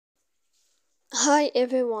Hi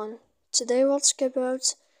everyone, today we'll talk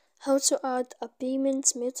about how to add a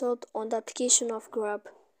payment method on the application of Grab.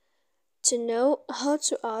 To know how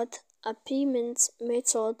to add a payment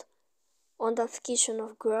method on the application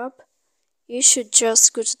of Grab, you should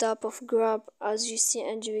just go to the app of Grab as you see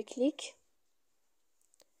and you will click.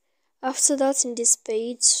 After that, in this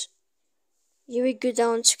page, you will go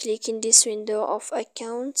down to click in this window of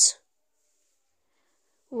account.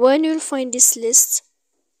 When you'll find this list,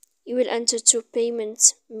 you will enter to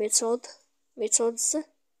payment methods,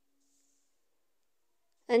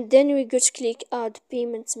 and then we go to click add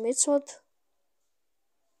payment method,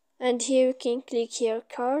 and here you can click here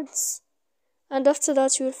cards, and after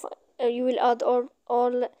that you will add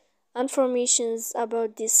all informations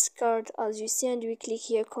about this card as you see, and we click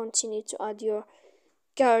here continue to add your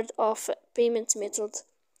card of payment method.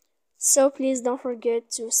 So please don't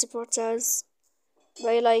forget to support us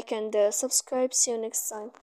by like and subscribe. See you next time.